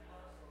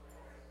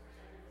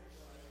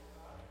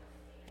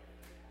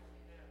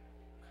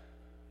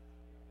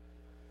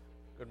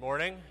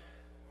morning.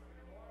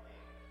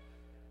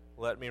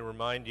 Let me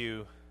remind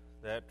you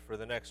that for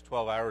the next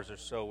 12 hours or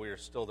so, we are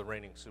still the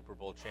reigning Super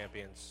Bowl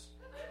champions.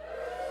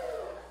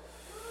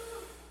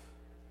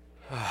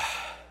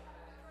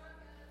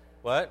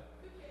 What?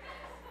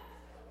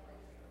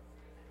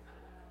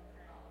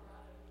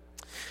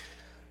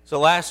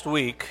 So last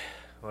week,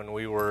 when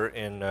we were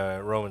in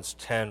Romans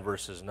 10,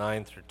 verses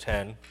 9 through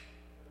 10,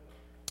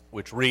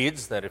 which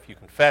reads that if you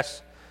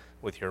confess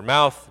with your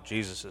mouth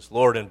Jesus is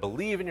Lord and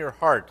believe in your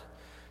heart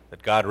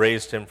that God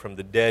raised him from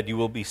the dead, you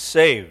will be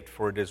saved.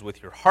 For it is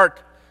with your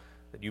heart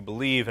that you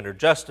believe and are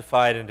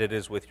justified, and it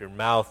is with your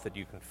mouth that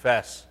you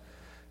confess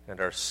and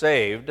are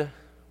saved.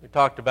 We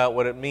talked about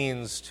what it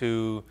means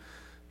to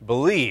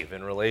believe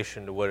in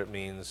relation to what it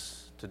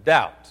means to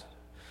doubt.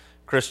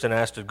 Kristen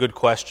asked a good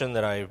question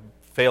that I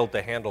failed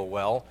to handle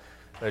well.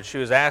 That she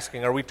was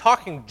asking, are we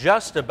talking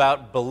just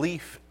about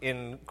belief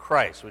in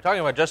Christ? Are we talking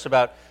about just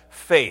about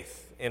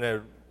faith in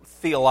a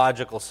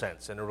theological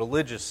sense, in a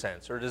religious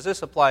sense? Or does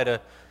this apply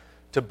to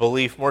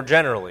belief more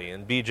generally?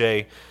 And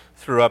BJ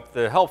threw up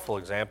the helpful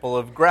example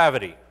of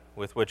gravity,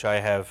 with which I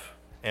have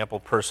ample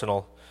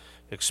personal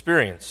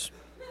experience.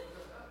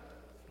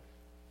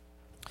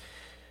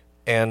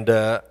 And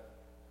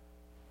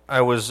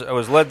I was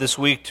led this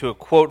week to a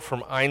quote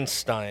from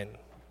Einstein,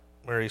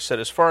 where he said,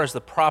 as far as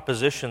the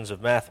propositions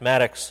of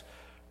mathematics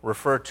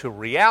refer to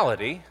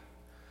reality,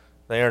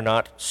 they are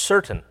not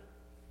certain.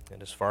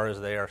 And as far as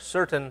they are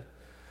certain,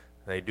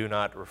 they do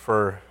not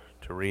refer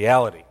to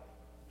reality.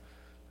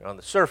 On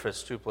the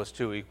surface, 2 plus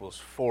 2 equals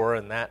 4,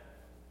 and that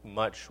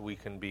much we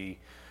can be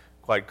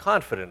quite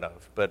confident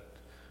of. But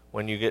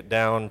when you get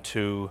down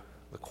to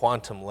the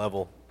quantum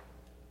level,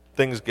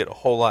 things get a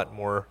whole lot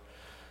more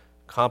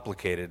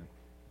complicated,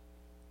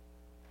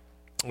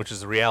 which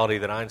is the reality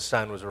that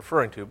Einstein was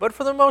referring to. But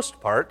for the most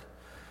part,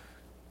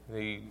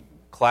 the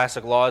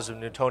classic laws of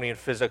Newtonian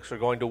physics are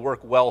going to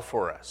work well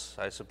for us.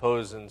 I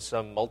suppose in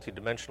some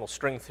multidimensional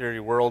string theory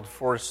world,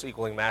 force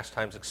equaling mass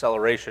times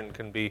acceleration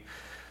can be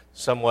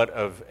somewhat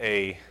of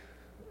a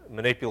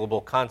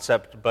manipulable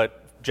concept,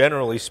 but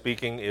generally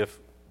speaking, if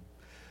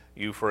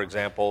you, for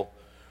example,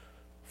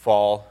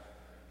 fall,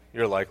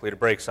 you're likely to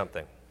break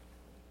something,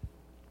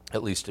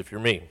 at least if you're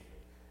me.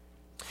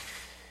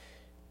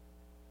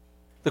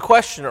 The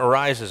question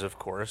arises, of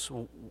course,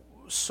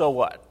 so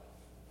what,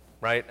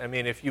 right? I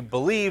mean, if you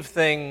believe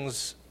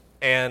things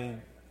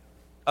and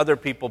other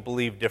people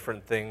believe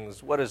different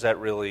things, what does it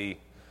really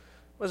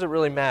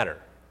matter,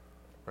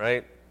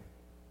 right?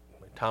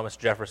 Thomas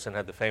Jefferson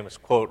had the famous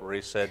quote where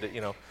he said,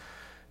 if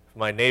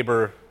my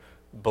neighbor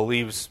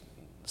believes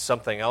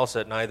something else,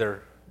 it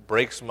neither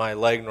breaks my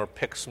leg nor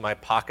picks my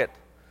pocket.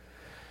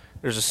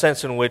 There's a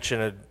sense in which in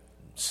a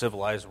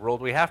civilized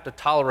world we have to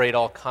tolerate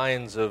all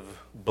kinds of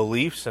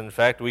beliefs. In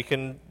fact, we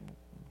can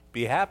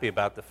be happy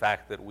about the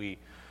fact that we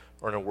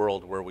are in a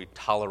world where we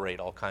tolerate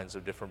all kinds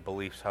of different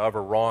beliefs,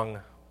 however wrong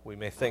we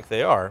may think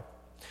they are.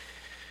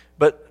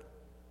 But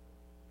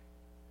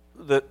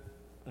the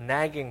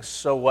nagging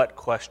so what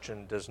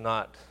question does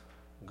not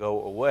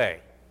go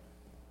away.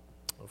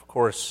 Of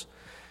course,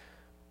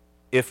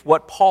 if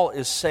what Paul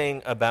is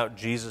saying about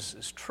Jesus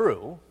is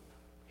true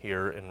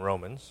here in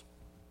Romans,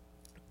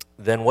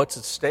 then what's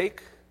at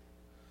stake?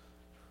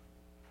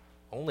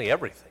 Only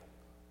everything.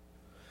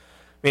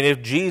 I mean,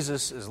 if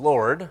Jesus is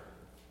Lord,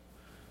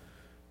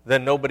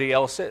 then nobody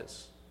else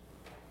is.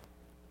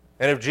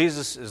 And if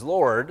Jesus is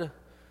Lord,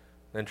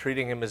 then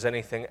treating him as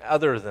anything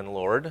other than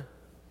Lord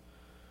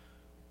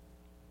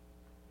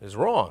is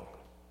wrong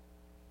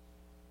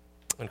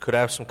and could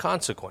have some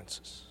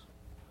consequences,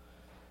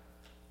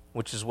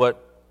 which is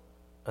what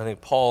I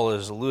think Paul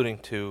is alluding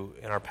to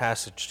in our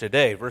passage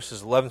today.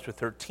 Verses 11 through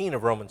 13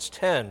 of Romans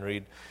 10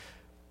 read,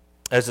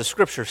 as the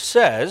Scripture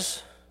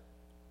says,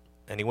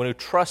 anyone who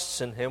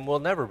trusts in him will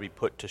never be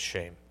put to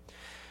shame.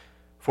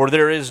 For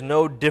there is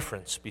no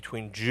difference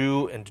between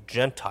Jew and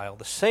Gentile.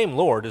 The same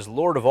Lord is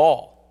Lord of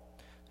all,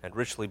 and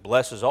richly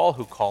blesses all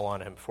who call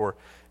on him. For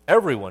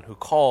everyone who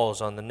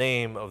calls on the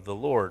name of the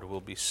Lord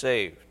will be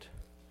saved.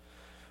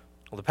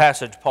 Well, the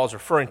passage Paul's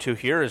referring to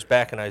here is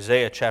back in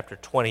Isaiah chapter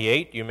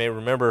 28. You may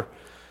remember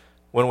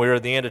when we were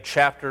at the end of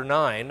chapter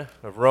 9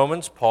 of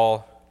Romans,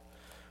 Paul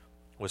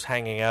was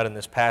hanging out in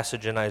this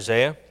passage in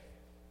Isaiah.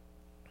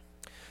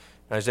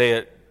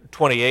 Isaiah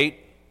 28,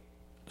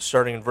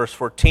 starting in verse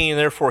 14,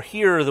 therefore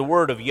hear the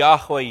word of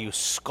Yahweh, you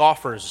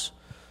scoffers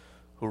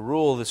who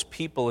rule this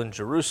people in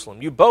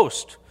Jerusalem. You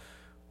boast,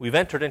 we've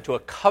entered into a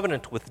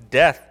covenant with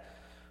death.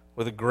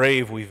 With a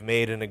grave we've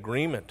made an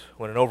agreement.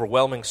 When an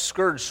overwhelming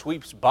scourge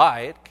sweeps by,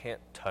 it can't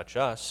touch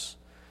us.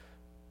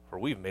 For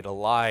we've made a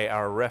lie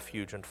our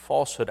refuge and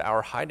falsehood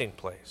our hiding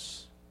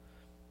place.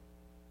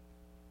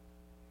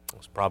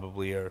 It's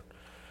probably a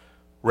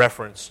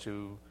reference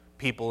to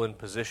people in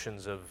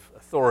positions of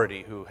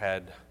authority who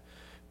had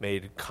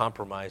made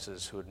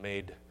compromises, who had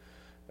made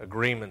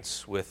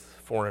agreements with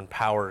foreign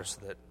powers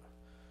that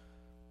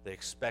they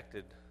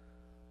expected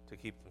to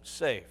keep them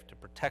safe, to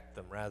protect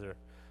them rather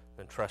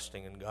than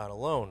trusting in God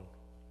alone,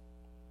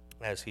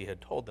 as he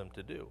had told them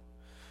to do.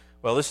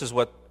 Well, this is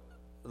what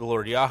the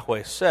Lord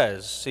Yahweh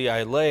says, "See,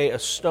 I lay a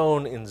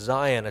stone in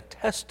Zion, a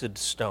tested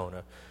stone,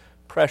 a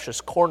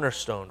precious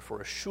cornerstone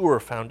for a sure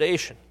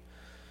foundation.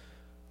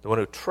 The one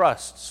who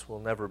trusts will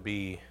never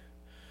be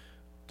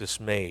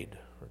dismayed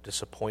or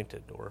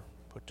disappointed or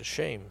put to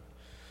shame.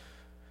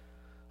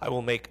 I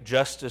will make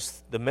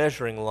justice the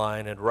measuring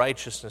line and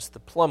righteousness the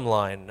plumb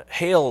line.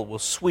 Hail will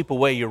sweep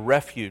away your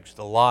refuge,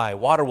 the lie.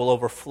 Water will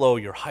overflow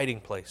your hiding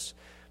place.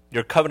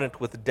 Your covenant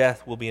with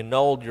death will be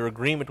annulled. Your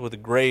agreement with the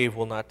grave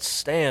will not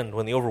stand.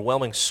 When the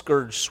overwhelming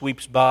scourge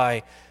sweeps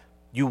by,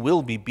 you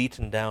will be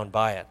beaten down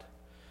by it.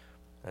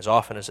 As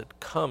often as it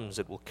comes,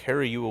 it will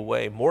carry you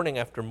away. Morning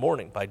after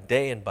morning, by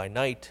day and by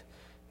night,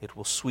 it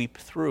will sweep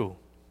through.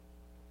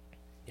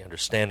 The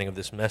understanding of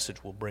this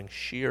message will bring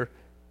sheer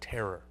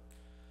terror.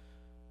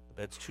 The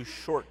bed's too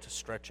short to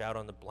stretch out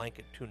on the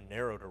blanket, too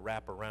narrow to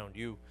wrap around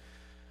you.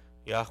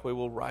 Yahweh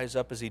will rise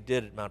up as he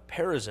did at Mount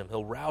Perazim.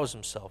 He'll rouse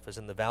himself as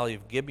in the valley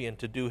of Gibeon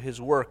to do his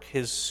work,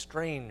 his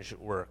strange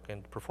work,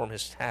 and perform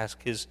his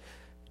task, his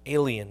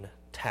alien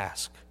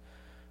task.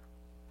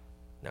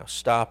 Now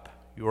stop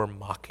your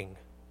mocking,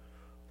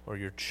 or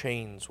your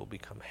chains will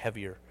become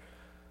heavier.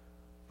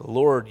 The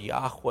Lord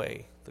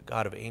Yahweh, the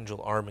God of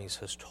angel armies,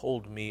 has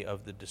told me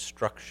of the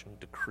destruction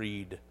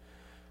decreed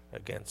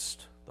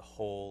against the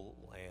whole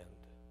land."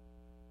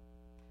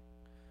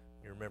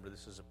 You remember,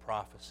 this is a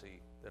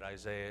prophecy that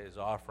Isaiah is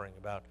offering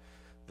about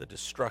the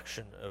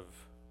destruction of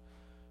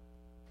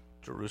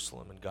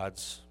Jerusalem and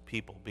God's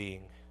people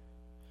being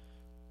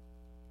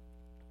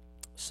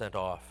sent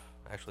off.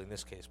 Actually, in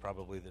this case,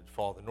 probably the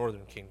fall of the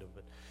northern kingdom.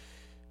 But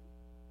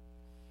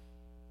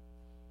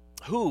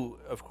who,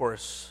 of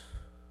course,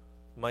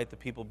 might the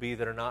people be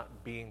that are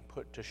not being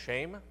put to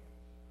shame?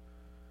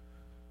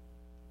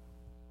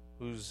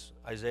 Who's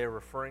Isaiah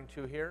referring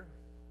to here?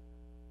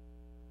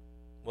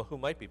 Well, who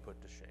might be put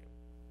to shame?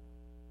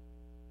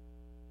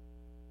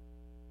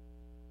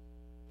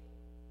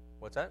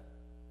 What's that?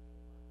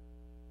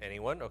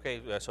 Anyone?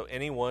 Okay, so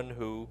anyone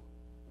who,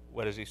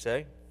 what does he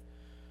say?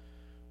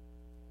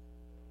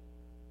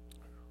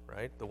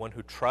 Right? The one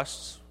who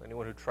trusts,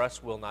 anyone who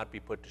trusts will not be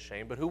put to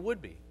shame, but who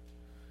would be?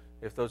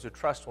 If those who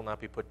trust will not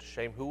be put to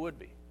shame, who would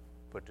be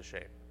put to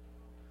shame?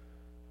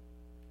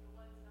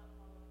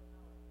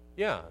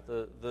 Yeah,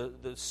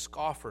 the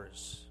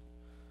scoffers,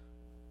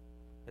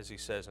 as he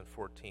says in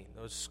 14.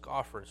 Those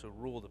scoffers who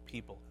rule the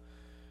people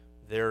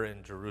there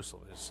in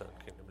Jerusalem. It is Southern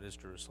Kingdom, it is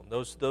Jerusalem.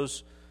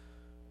 Those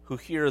who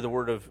hear the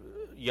word of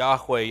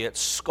Yahweh yet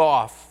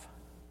scoff.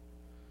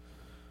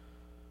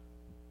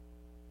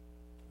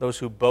 Those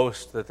who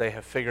boast that they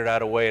have figured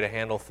out a way to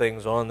handle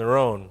things on their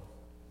own.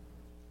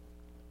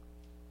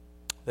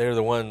 They're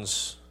the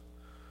ones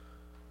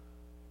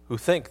who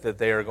think that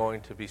they are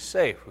going to be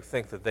safe, who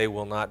think that they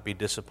will not be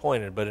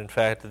disappointed. But in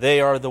fact, they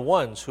are the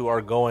ones who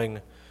are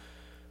going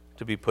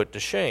to be put to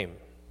shame.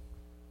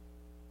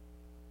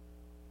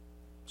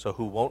 So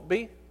who won't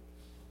be?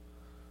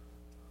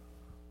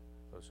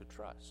 Those who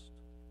trust.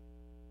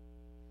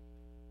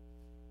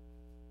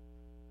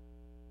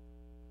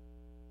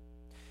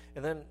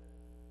 And then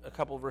a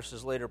couple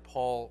verses later,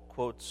 Paul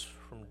quotes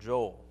from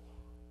Joel.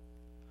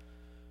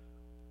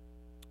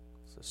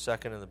 It's the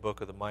second in the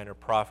book of the minor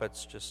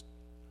prophets. Just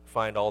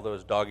find all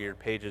those dog-eared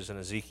pages in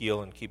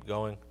Ezekiel and keep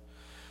going.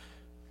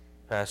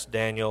 Past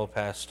Daniel,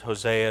 past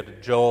Hosea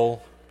to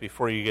Joel,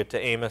 before you get to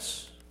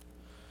Amos.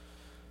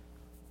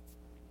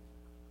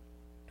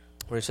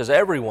 Where he says,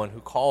 everyone who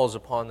calls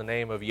upon the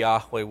name of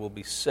Yahweh will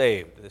be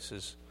saved. This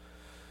is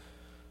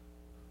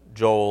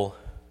Joel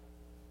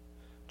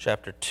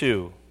chapter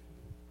 2.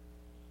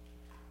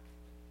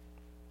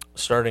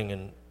 Starting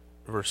in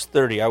verse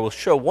 30, I will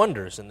show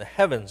wonders in the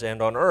heavens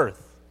and on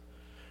earth.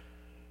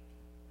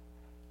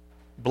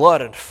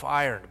 Blood and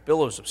fire and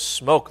billows of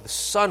smoke. The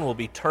sun will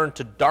be turned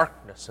to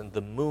darkness and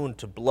the moon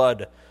to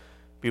blood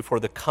before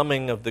the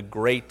coming of the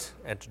great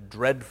and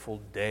dreadful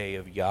day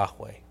of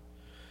Yahweh.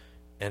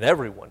 And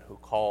everyone who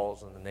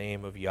calls on the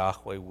name of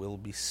Yahweh will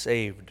be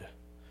saved.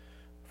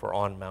 For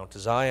on Mount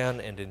Zion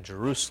and in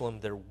Jerusalem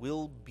there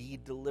will be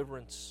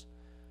deliverance,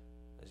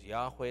 as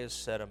Yahweh has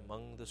said,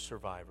 among the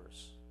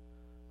survivors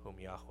whom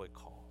Yahweh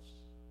calls.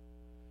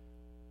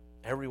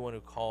 Everyone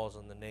who calls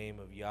on the name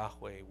of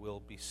Yahweh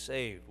will be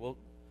saved. Well,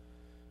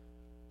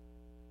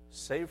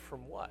 saved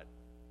from what?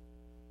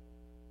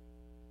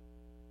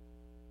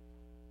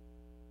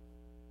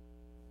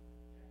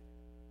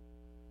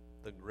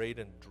 The great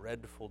and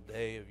dreadful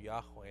day of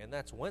Yahweh. And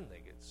that's when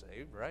they get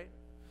saved, right?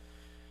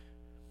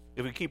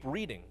 If we keep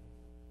reading,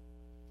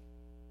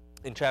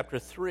 in chapter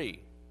 3,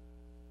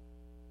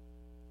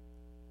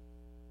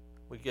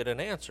 we get an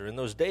answer. In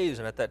those days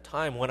and at that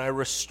time, when I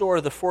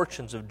restore the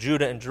fortunes of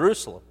Judah and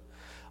Jerusalem,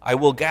 I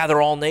will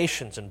gather all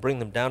nations and bring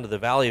them down to the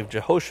valley of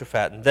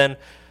Jehoshaphat, and then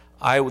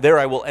I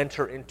will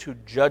enter into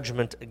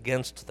judgment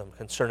against them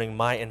concerning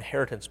my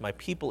inheritance, my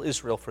people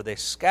Israel, for they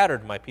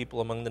scattered my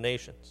people among the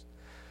nations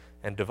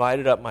and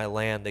divided up my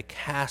land. They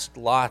cast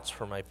lots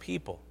for my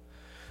people,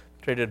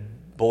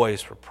 traded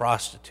boys for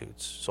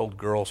prostitutes, sold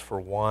girls for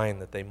wine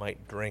that they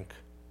might drink.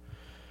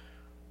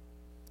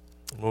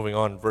 Moving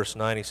on, verse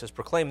 9, he says,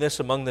 proclaim this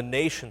among the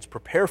nations,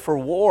 prepare for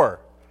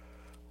war,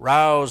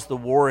 rouse the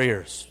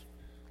warriors,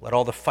 let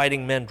all the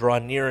fighting men draw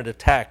near and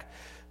attack.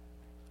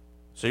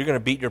 So you're going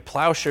to beat your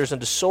plowshares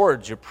into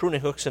swords, your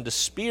pruning hooks into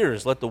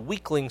spears. Let the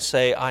weakling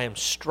say, I am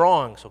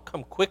strong, so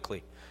come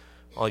quickly,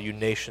 all you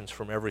nations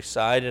from every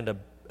side, and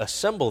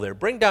assemble there.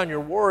 Bring down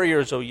your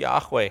warriors, O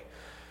Yahweh.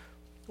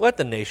 Let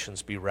the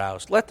nations be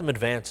roused. Let them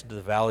advance into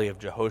the valley of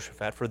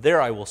Jehoshaphat, for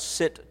there I will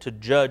sit to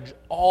judge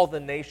all the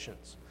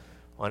nations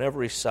on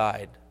every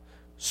side.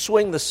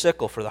 Swing the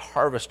sickle, for the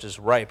harvest is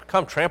ripe.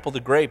 Come, trample the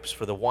grapes,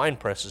 for the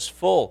winepress is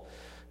full.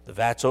 The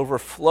vats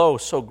overflow,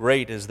 so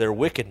great is their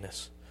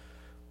wickedness.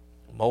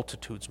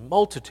 Multitudes,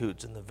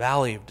 multitudes in the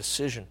valley of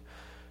decision.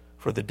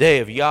 For the day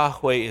of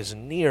Yahweh is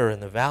near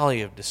in the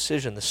valley of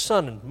decision. The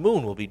sun and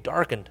moon will be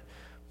darkened.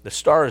 The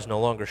stars no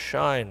longer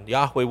shine.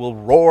 Yahweh will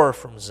roar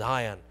from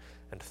Zion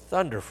and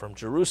thunder from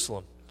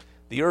Jerusalem.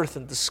 The earth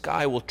and the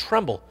sky will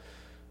tremble,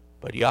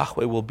 but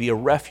Yahweh will be a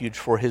refuge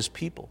for his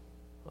people,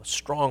 a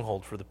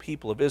stronghold for the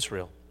people of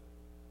Israel.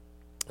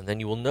 And then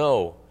you will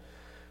know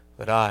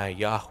that I,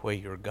 Yahweh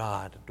your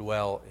God,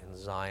 dwell in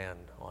Zion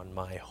on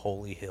my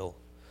holy hill.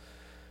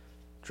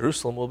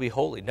 Jerusalem will be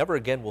holy. Never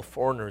again will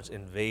foreigners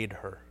invade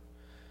her.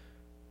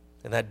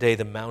 In that day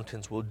the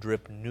mountains will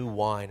drip new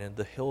wine, and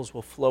the hills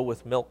will flow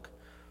with milk.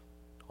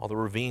 All the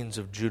ravines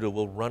of Judah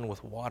will run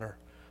with water.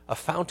 A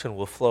fountain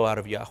will flow out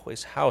of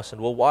Yahweh's house and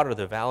will water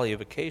the valley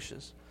of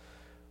acacias.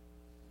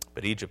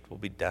 But Egypt will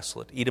be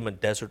desolate, Edom a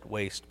desert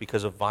waste,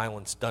 because of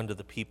violence done to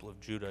the people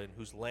of Judah, in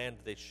whose land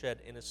they shed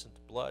innocent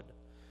blood.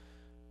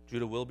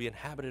 Judah will be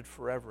inhabited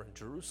forever, and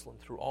Jerusalem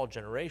through all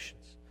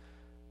generations.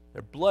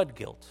 Their blood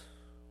guilt,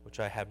 which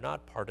I have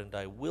not pardoned,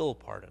 I will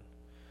pardon.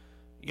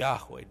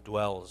 Yahweh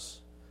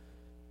dwells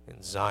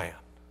in Zion.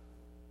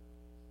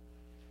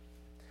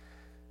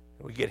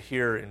 We get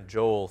here in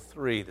Joel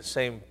 3, the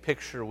same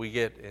picture we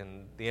get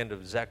in the end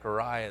of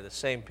Zechariah, the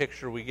same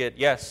picture we get,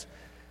 yes,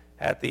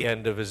 at the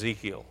end of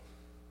Ezekiel,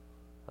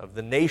 of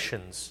the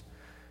nations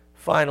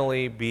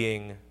finally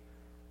being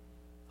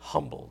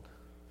humbled,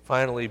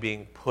 finally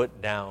being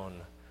put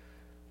down.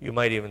 You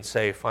might even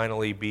say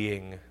finally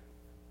being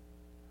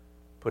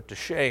put to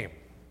shame.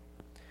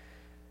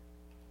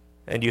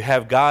 And you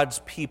have God's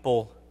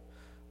people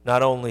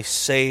not only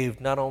saved,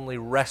 not only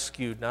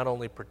rescued, not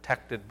only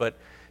protected, but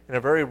in a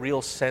very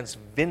real sense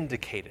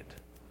vindicated.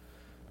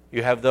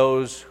 You have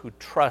those who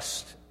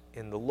trust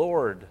in the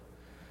Lord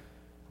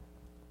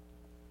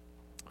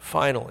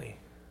finally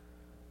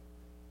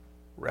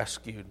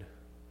rescued.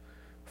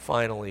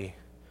 Finally,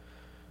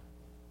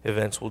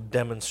 events will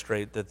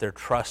demonstrate that their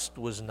trust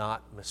was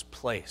not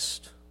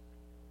misplaced.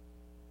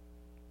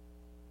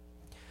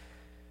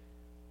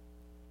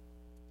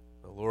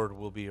 The Lord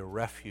will be a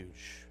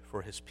refuge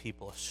for his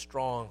people, a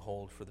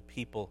stronghold for the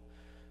people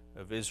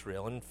of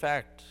Israel. In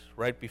fact,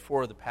 right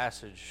before the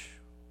passage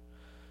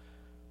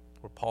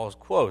where Paul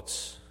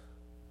quotes,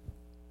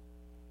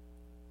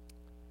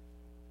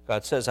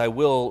 God says, I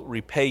will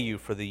repay you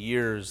for the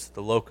years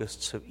the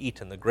locusts have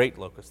eaten, the great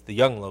locust, the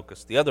young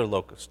locust, the other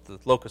locust, the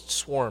locust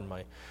swarm,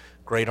 my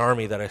great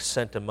army that I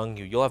sent among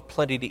you. You'll have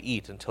plenty to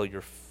eat until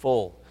you're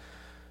full.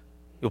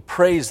 You'll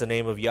praise the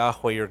name of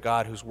Yahweh your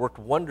God, who's worked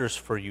wonders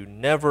for you.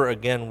 Never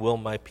again will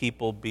my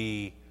people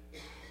be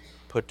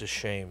put to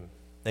shame.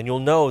 Then you'll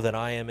know that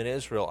I am in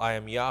Israel. I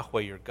am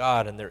Yahweh your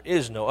God, and there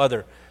is no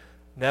other.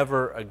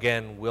 Never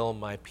again will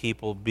my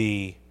people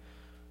be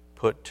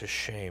put to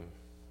shame.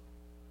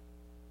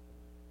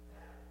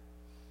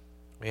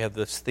 We have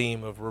this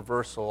theme of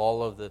reversal.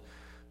 All of the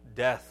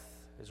death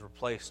is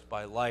replaced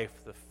by life,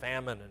 the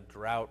famine and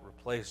drought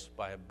replaced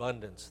by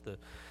abundance, the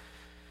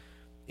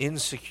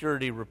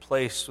insecurity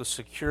replaced with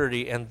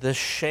security, and the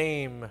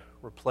shame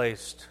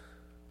replaced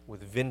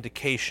with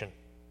vindication.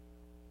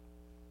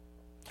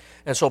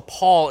 And so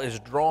Paul is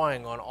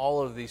drawing on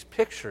all of these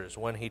pictures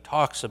when he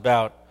talks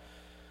about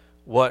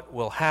what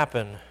will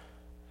happen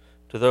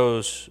to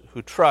those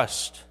who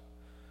trust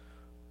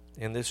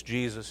in this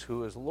Jesus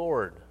who is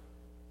Lord,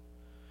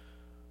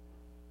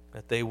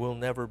 that they will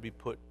never be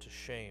put to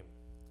shame,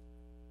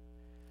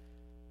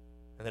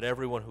 and that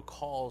everyone who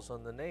calls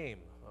on the name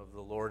of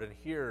the Lord, and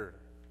here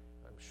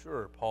I'm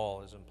sure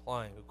Paul is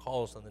implying who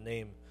calls on the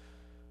name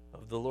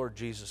of the Lord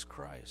Jesus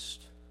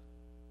Christ,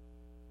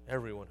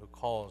 everyone who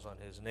calls on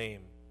his name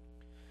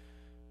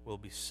will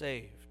be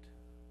saved.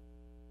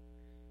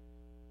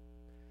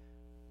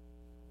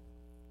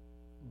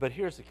 But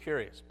here's the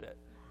curious bit.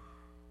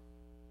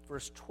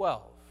 Verse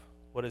 12,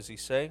 what does he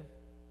say?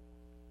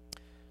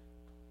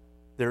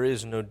 There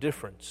is no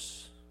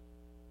difference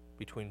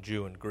between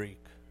Jew and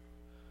Greek.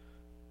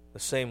 The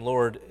same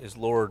Lord is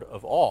Lord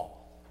of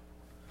all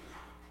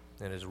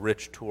and is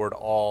rich toward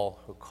all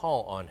who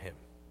call on him.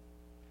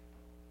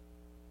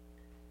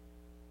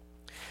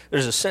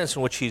 There's a sense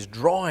in which he's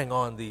drawing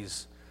on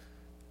these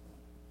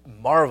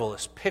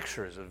marvelous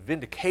pictures of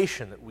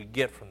vindication that we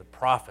get from the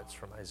prophets,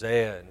 from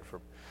Isaiah and from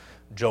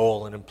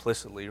Joel, and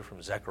implicitly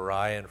from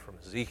Zechariah and from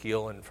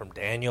Ezekiel and from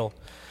Daniel.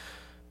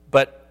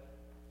 But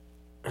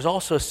there's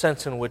also a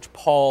sense in which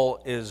Paul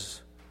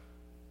is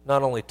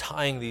not only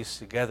tying these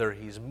together,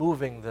 he's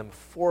moving them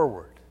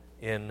forward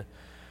in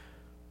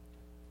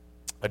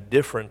a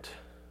different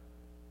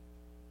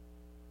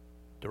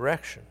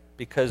direction.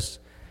 Because,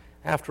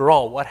 after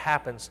all, what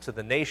happens to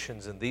the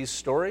nations in these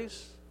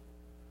stories?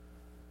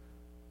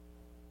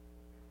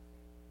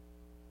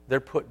 They're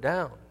put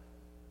down.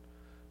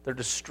 They're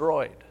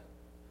destroyed.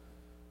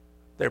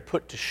 They're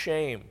put to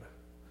shame.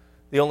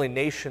 The only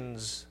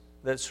nations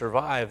that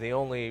survive, the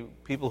only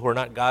people who are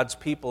not God's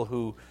people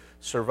who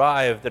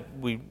survive that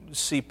we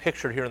see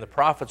pictured here in the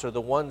prophets, are the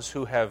ones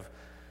who have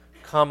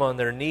come on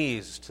their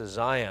knees to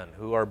Zion,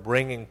 who are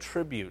bringing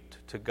tribute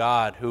to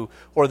God,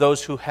 or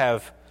those who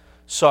have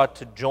sought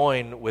to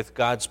join with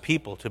God's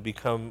people to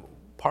become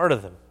part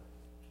of them.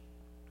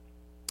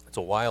 It's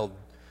a wild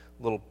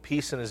little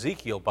piece in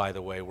Ezekiel, by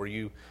the way, where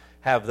you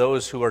have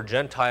those who are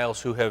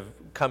Gentiles who have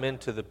come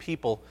into the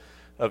people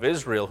of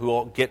Israel,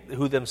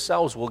 who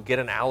themselves will get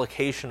an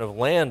allocation of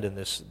land in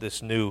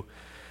this new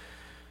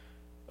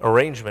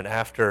arrangement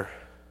after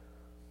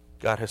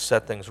God has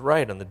set things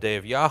right on the day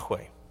of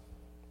Yahweh.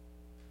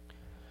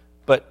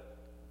 But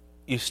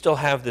you still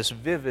have this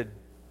vivid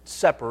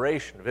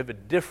separation,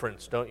 vivid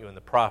difference, don't you, in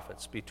the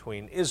prophets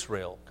between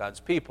Israel, God's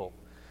people,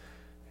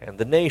 and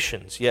the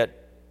nations.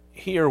 Yet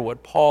here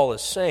what Paul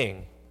is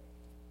saying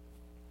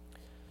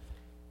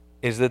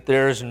is that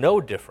there is no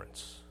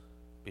difference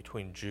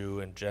between Jew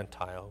and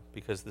Gentile,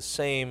 because the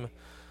same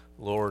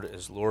Lord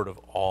is Lord of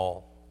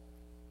all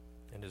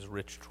and is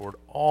rich toward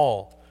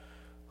all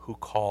who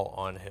call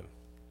on him.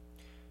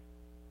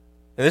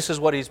 And this is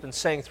what he's been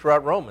saying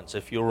throughout Romans.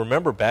 If you'll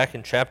remember back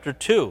in chapter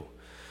 2,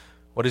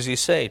 what does he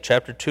say?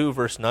 Chapter 2,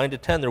 verse 9 to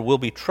 10, there will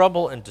be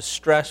trouble and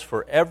distress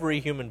for every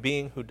human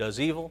being who does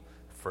evil,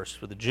 first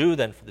for the Jew,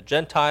 then for the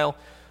Gentile,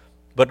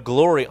 but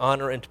glory,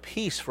 honor, and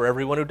peace for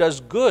everyone who does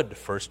good,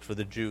 first for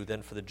the Jew,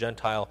 then for the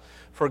Gentile.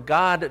 For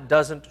God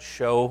doesn't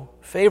show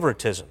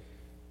favoritism.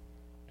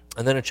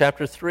 And then in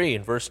chapter 3,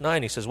 in verse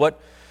 9, he says, what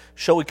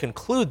shall we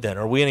conclude then?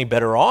 Are we any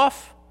better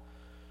off?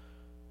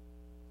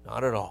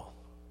 Not at all.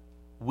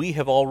 We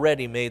have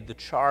already made the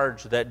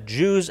charge that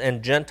Jews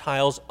and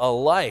Gentiles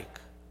alike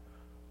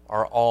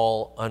are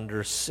all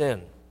under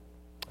sin.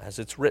 As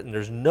it's written,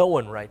 there's no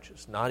one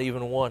righteous, not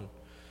even one.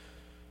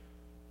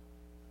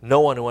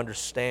 No one who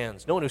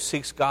understands, no one who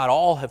seeks God.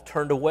 All have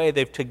turned away.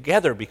 They've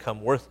together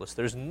become worthless.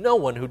 There's no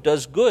one who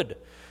does good,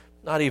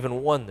 not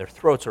even one. Their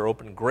throats are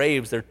open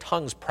graves. Their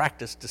tongues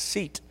practice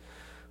deceit.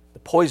 The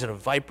poison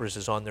of vipers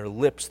is on their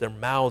lips. Their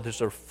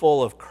mouths are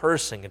full of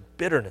cursing and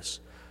bitterness.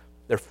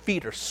 Their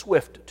feet are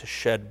swift to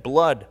shed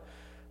blood.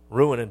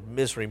 Ruin and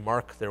misery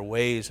mark their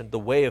ways, and the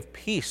way of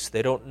peace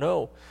they don't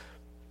know.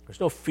 There's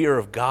no fear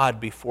of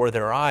God before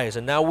their eyes.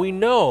 And now we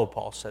know,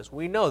 Paul says,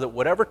 we know that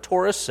whatever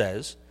Torah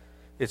says,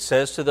 it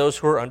says to those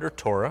who are under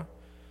Torah,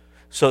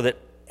 so that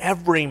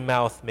every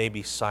mouth may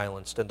be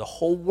silenced and the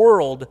whole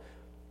world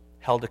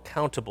held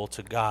accountable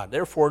to God.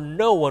 Therefore,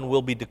 no one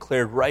will be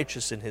declared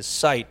righteous in his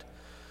sight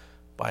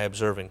by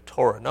observing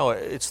Torah. No,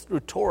 it's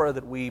through Torah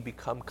that we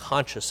become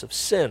conscious of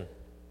sin.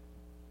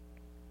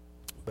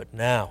 But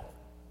now,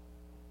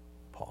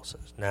 Paul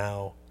says,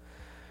 now,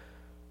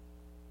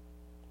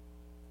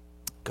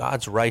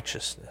 God's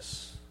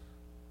righteousness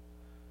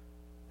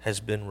has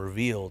been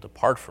revealed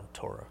apart from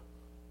Torah.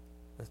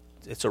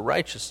 It's a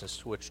righteousness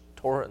to which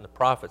Torah and the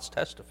prophets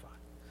testify.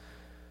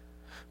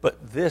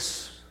 But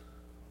this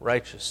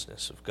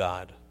righteousness of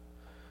God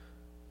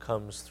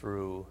comes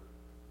through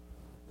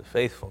the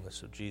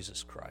faithfulness of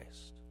Jesus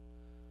Christ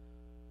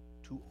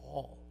to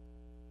all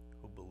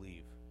who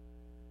believe.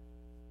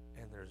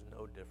 And there's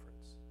no difference.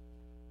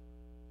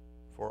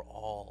 For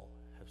all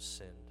have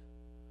sinned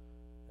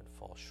and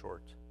fall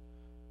short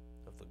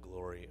of the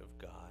glory of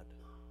God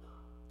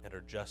and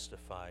are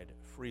justified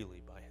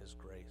freely by his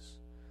grace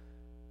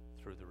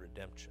through the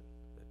redemption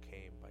that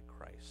came by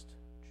Christ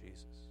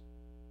Jesus.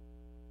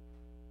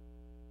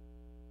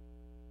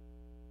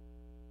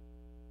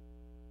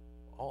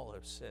 All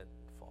have sinned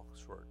and fall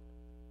short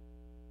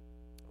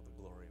of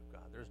the glory of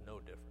God. There's no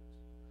difference.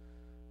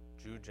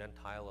 Jew,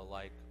 Gentile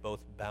alike, both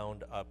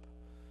bound up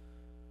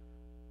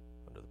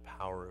under the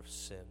power of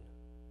sin.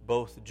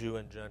 Both Jew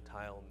and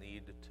Gentile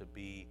need to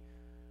be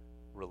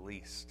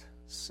released,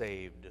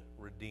 saved,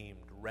 redeemed,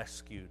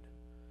 rescued.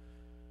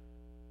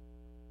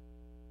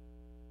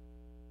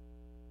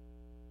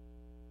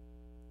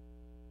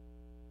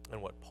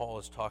 And what Paul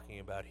is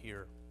talking about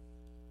here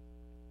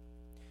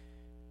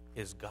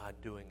is God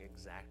doing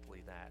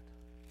exactly that,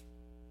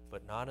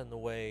 but not in the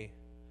way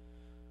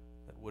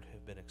that would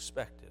have been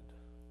expected,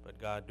 but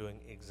God doing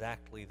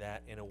exactly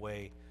that in a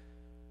way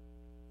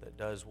that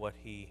does what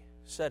he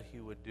said he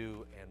would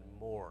do and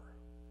more.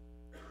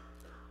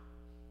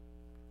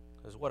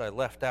 Because what I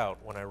left out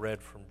when I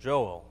read from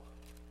Joel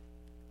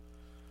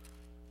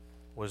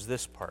was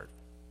this part.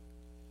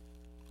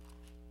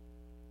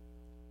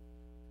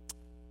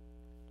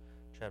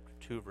 Chapter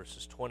 2,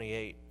 verses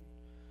 28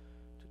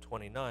 to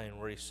 29,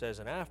 where he says,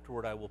 "And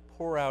afterward I will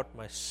pour out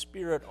my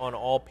spirit on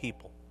all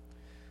people.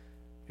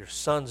 Your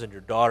sons and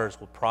your daughters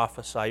will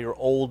prophesy. Your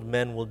old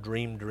men will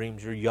dream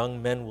dreams. Your young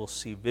men will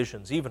see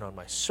visions. Even on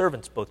my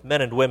servants, both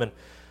men and women,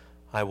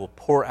 I will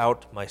pour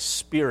out my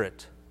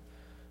Spirit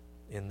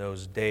in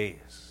those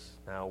days.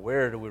 Now,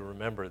 where do we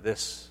remember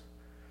this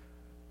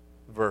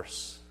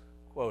verse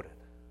quoted?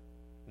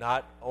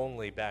 Not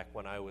only back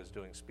when I was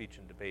doing speech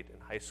and debate in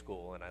high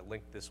school, and I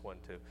linked this one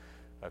to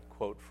a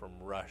quote from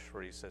Rush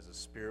where he says, "A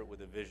spirit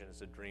with a vision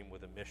is a dream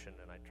with a mission,"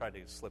 and I tried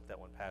to slip that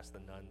one past the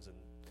nuns and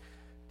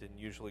didn't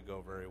usually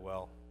go very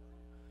well.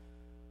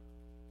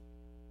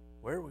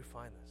 Where do we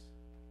find this?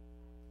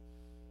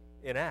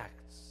 In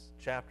Acts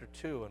chapter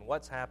 2. And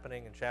what's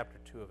happening in chapter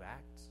 2 of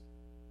Acts?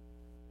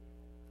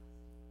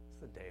 It's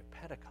the day of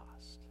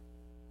Pentecost.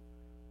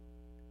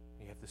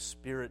 You have the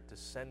Spirit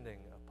descending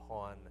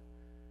upon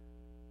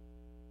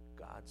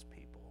God's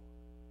people,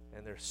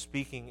 and they're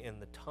speaking in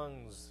the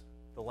tongues,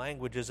 the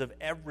languages of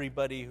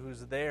everybody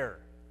who's there.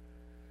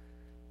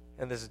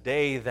 And this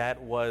day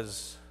that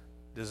was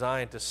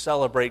designed to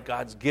celebrate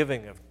God's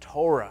giving of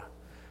Torah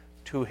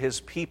to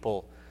His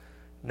people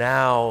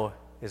now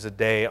is a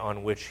day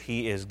on which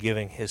He is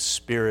giving His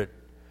Spirit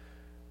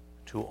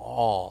to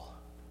all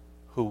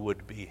who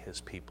would be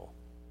His people.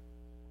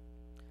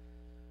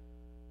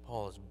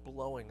 Paul is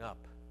blowing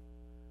up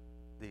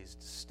these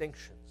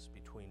distinctions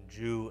between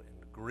Jew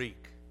and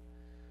Greek,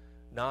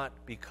 not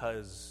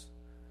because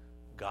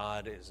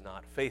God is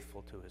not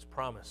faithful to His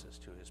promises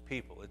to His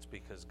people. It's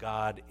because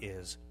God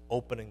is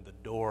opening the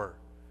door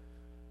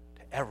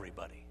to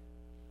everybody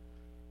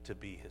to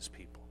be His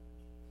people.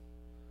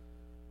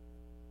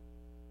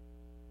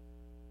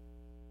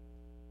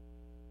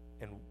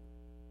 And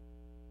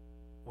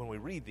when we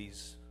read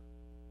these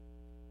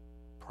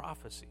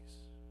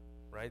prophecies,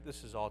 right,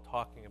 this is all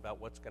talking about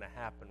what's going to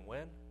happen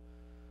when?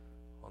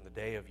 On the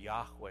day of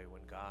Yahweh,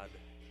 when God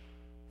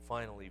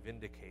finally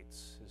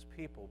vindicates His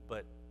people.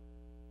 But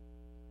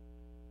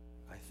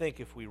I think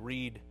if we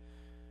read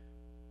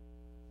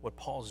what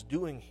Paul's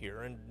doing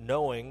here, and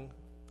knowing,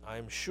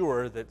 I'm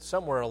sure, that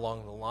somewhere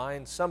along the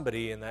line,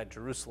 somebody in that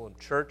Jerusalem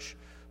church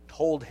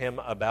told him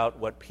about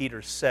what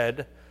Peter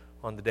said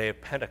on the day of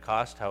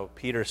Pentecost, how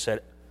Peter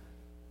said,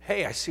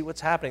 "Hey, I see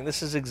what's happening.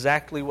 This is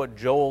exactly what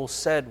Joel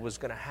said was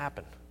going to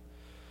happen."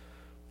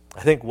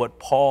 I think what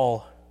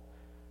Paul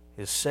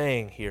is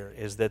saying here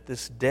is that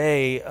this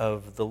day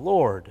of the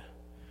Lord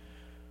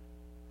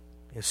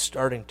is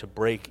starting to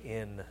break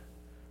in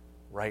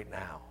right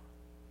now.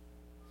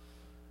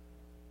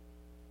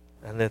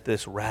 And that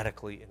this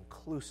radically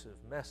inclusive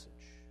message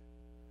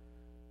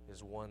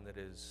is one that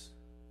is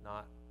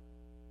not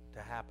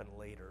to happen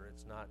later.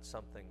 It's not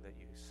something that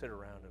you sit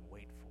around and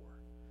wait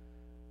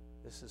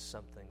for. This is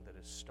something that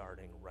is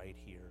starting right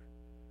here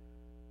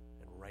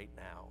and right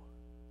now.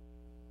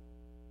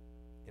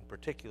 In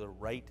particular,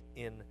 right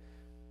in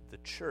the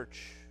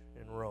church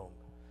in Rome,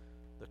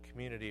 the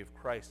community of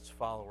Christ's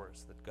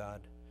followers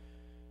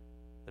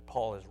that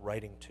Paul is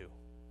writing to.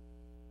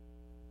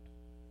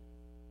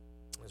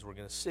 As we're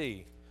going to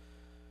see,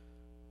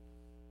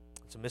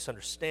 it's a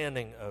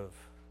misunderstanding of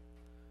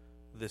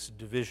this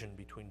division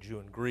between Jew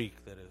and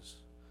Greek that has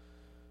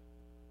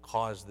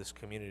caused this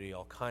community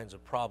all kinds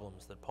of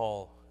problems that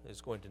Paul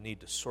is going to need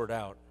to sort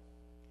out.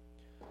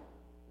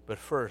 But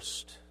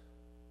first,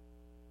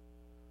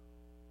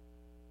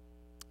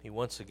 he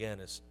once again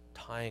is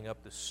tying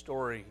up the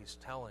story he's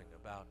telling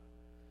about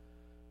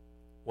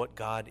what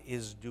God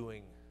is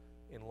doing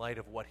in light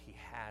of what He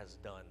has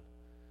done,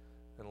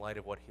 in light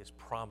of what He has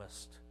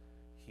promised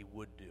He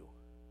would do.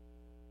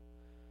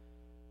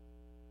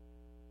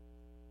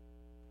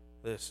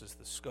 This is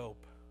the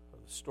scope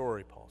of the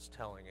story Paul's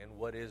telling, and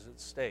what is at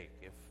stake.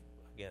 If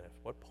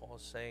what Paul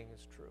is saying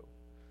is true,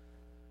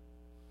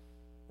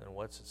 then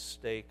what's at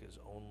stake is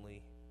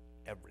only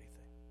everything.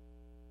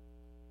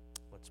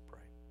 Let's pray.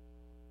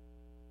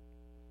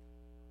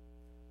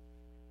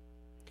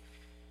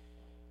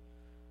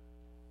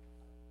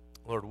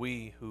 Lord,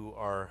 we who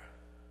are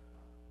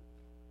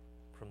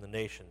from the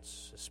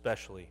nations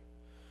especially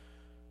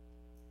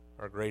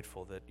are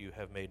grateful that You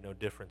have made no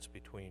difference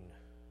between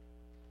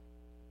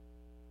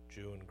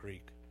Jew and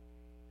Greek,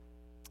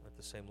 that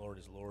the same Lord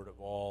is Lord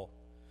of all,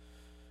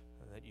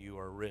 and that You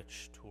are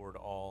rich toward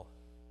all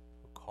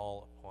who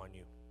call upon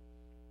You.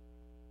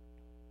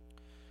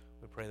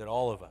 We pray that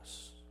all of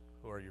us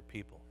who are Your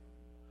people,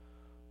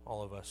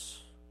 all of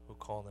us who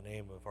call in the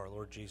name of our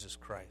Lord Jesus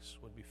Christ,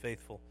 would be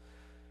faithful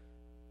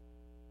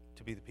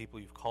to be the people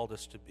You've called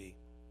us to be.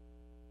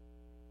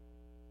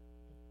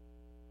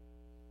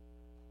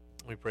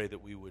 We pray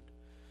that we would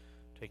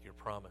take Your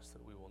promise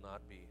that we will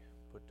not be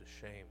put to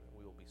shame, that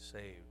we will be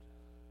saved,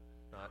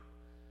 not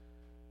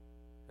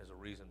as a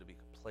reason to be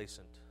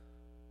complacent,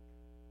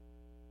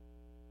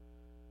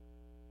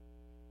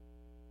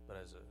 but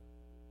as a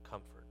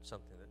comfort,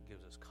 something that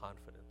gives us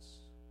confidence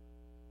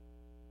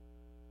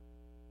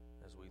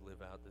as we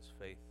live out this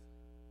faith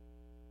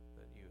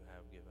that You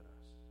have given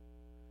us.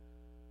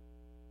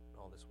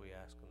 All this we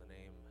ask in the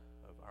name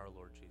of our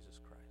Lord Jesus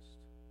Christ,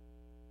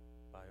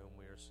 by whom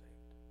we are saved.